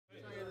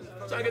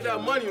Trying to get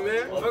that money,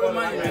 man.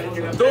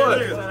 Do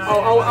it.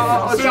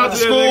 Shout out to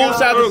school,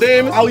 shout out to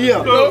Damon. Oh,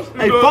 yeah.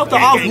 Hey, fuck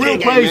the off-real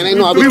plays. We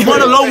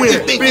run a low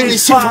end. We been getting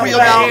this shit for real,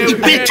 man. We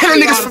been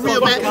telling niggas for real,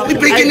 man. We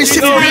been getting this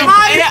shit for real.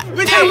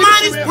 We got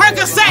money,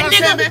 Percocet,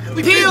 nigga.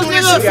 Pills,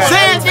 nigga.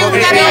 Sands, nigga.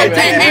 We got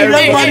everything. Hey,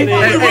 look, money.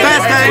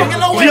 Fast game.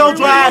 Geo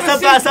Drive,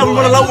 757, we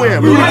run a low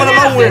end. We run a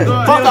low end.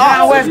 Fuck the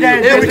high west game.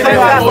 Every come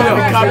out.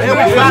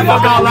 Every time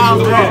fuck all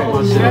out.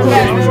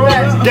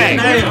 Gang.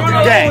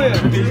 Hey,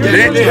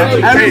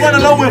 we run a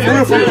low end for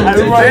real.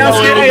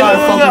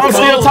 I'm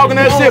still talking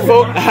that shit,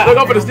 folks. Look,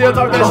 I'm finna still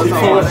talk that shit,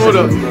 folks.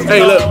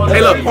 Hey,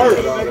 look.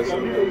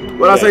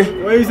 What I say?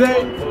 What you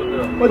say?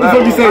 What the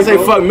fuck you say? I say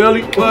fuck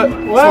Millie.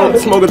 What?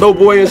 Smoke a dope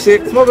boy and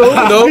shit. Smoke a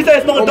who? No. You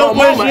say smoke a dope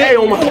boy and shit? Hey,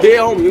 on my dead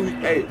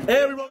homie. Hey.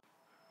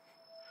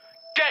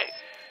 Gang,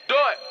 do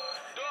it.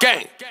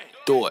 Gang,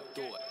 do it.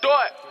 Do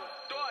it.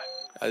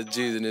 That's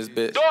G's in this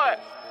bitch. Do it.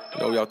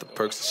 Know we off the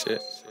perks and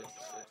shit.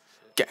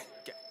 Gang.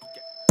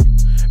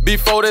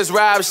 Before this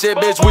rap shit,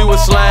 bitch, we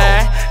was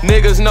slang.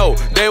 Niggas know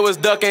they was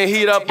ducking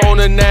heat up on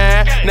the 9.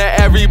 Now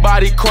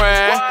everybody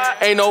crying,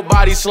 ain't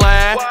nobody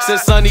slang.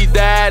 Since Sonny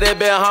died, it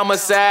been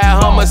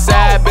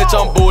homicide. Bitch,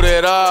 I'm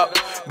booted up.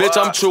 Bitch,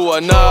 I'm true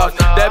enough.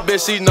 That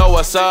bitch, she know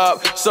what's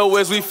up. So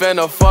is we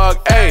finna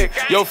fuck? Ayy,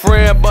 your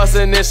friend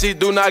bustin' and she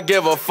do not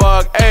give a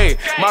fuck. Ayy,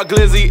 my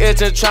glizzy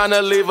itchin'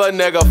 tryna leave a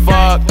nigga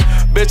fuck.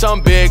 Bitch,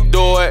 I'm big,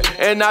 do it,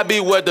 and I be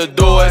with the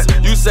doors.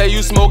 You say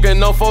you smoking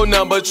no phone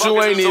number, but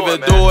you ain't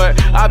even do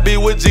it. I be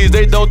with G's,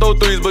 they don't throw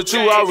threes, but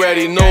you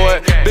already know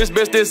it.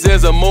 Bitch, this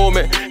is a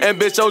movement, and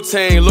bitch, your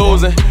team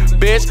losing.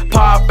 Bitch,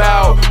 pop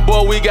out,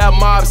 boy, we got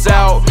mops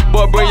out.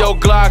 Boy, bring your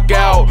Glock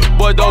out,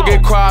 boy, don't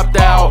get cropped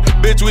out.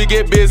 Bitch, we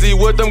get busy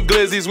with them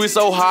glizzies, we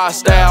so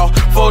hostile.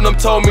 Phone them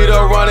told me to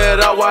run it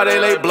up while they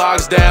lay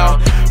blocks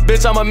down.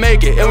 Bitch, I'ma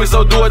make it, and we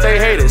so do it, they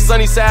hate it.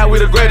 Sunny side, we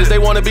the greatest, they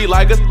wanna be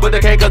like us, but they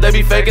can't cause they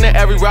be faking it.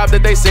 Every rap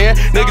that they saying,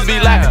 niggas be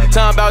lacking.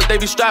 Time about they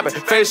be strapping,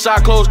 face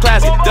shot, clothes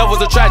classy.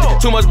 Devil's a tragic,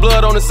 too much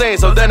blood on the scene,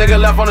 so that nigga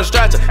left on the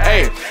stretcher.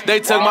 Ayy, they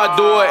took my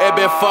door, it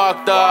been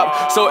fucked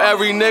up. So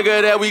every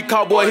nigga that we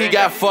caught, boy, he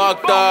got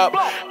fucked up.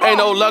 Ain't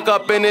no luck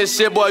up in this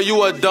shit, boy,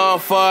 you a dumb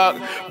fuck.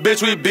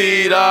 Bitch, we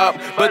beat up,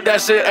 but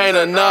that shit ain't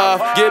enough.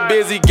 Get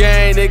busy,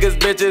 gang, niggas,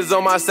 bitches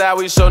on my side,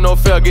 we show no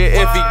fear, get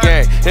iffy,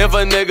 gang. If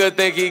a nigga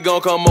think he gon'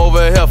 come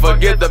over here,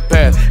 forget the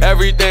past.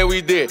 Everything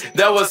we did,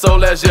 that was so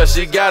last year,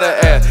 she got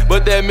a ass.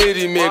 But that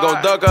midi man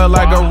gon' duck her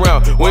like a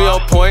round. We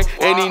on point,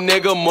 any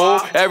nigga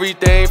move,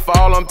 everything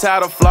fall. I'm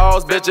tired of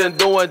flaws, bitch, and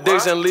doing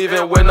dicks and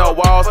leaving with no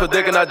walls.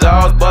 Predicting our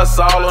jaws, bust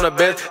all on the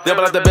bench.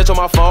 Double out the bitch on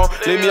my phone,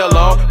 leave me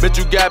alone. Bitch,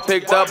 you got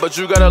picked up, but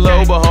you got a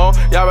little Uber home.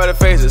 Y'all better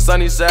face it,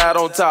 sunny side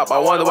on top. I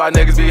wonder why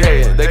niggas be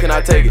hating, they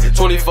cannot take it.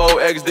 24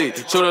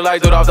 XD, shooting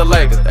like dude off the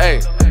Lakers. Hey,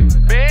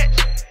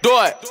 bitch, do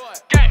it.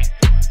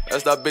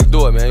 That's that big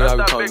do it, man. You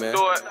gotta be coming, man.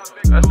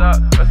 That's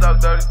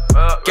up, dirty.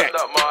 That's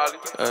up, Molly.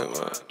 Hey,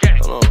 man.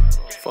 Hold on.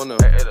 Phone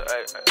number.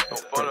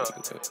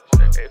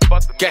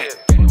 Gang.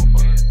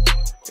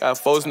 Got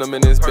Fosnum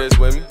in this bitch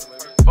with me.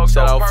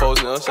 Shout out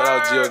Fosnum. Shout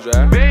out Geo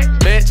Drive.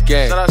 Bitch,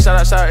 gang.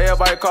 Shout out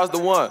everybody across the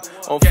 1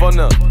 on Phone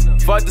Number.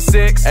 Fuck the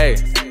 6. Hey.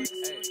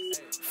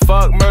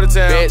 Fuck Murder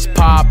Town. Bitch,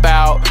 pop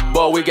out.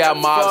 Boy, we got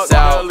mobs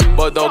out.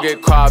 But don't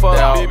get cropped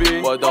out.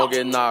 Boy, don't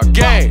get knocked.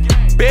 Gang.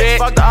 Bitch,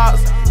 fuck the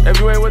ops. If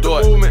you ain't with the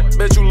movement,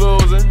 bitch, you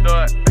losing.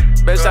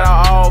 Bitch, shout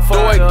out all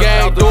folks. Do it,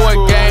 gang,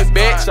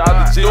 bitch.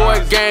 Do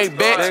it, gang,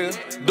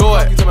 bitch. Do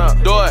it.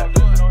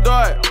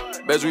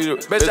 Bitch, we do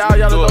it. Bitch, all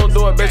y'all don't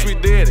do it. Bitch, we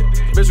did it.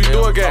 Bitch, we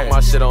do it, gang. My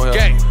shit on here.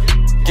 Gang.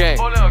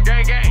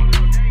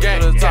 Gang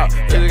to the top.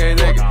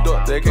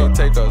 They can't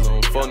take us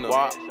on phone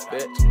number,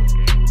 bitch.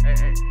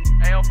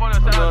 Hey, on phone,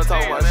 shout out to I'm done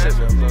talking about shit,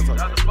 man. I'm done talking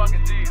about the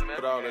fucking G's, man.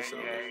 Put all that shit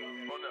on.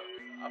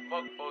 I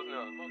fuck with folks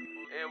now.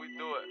 And we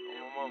do it.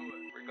 On my mama.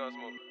 Free gun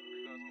smoke.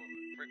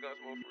 Free gun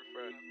smoke, free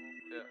friends.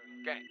 Yeah.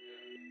 Gang.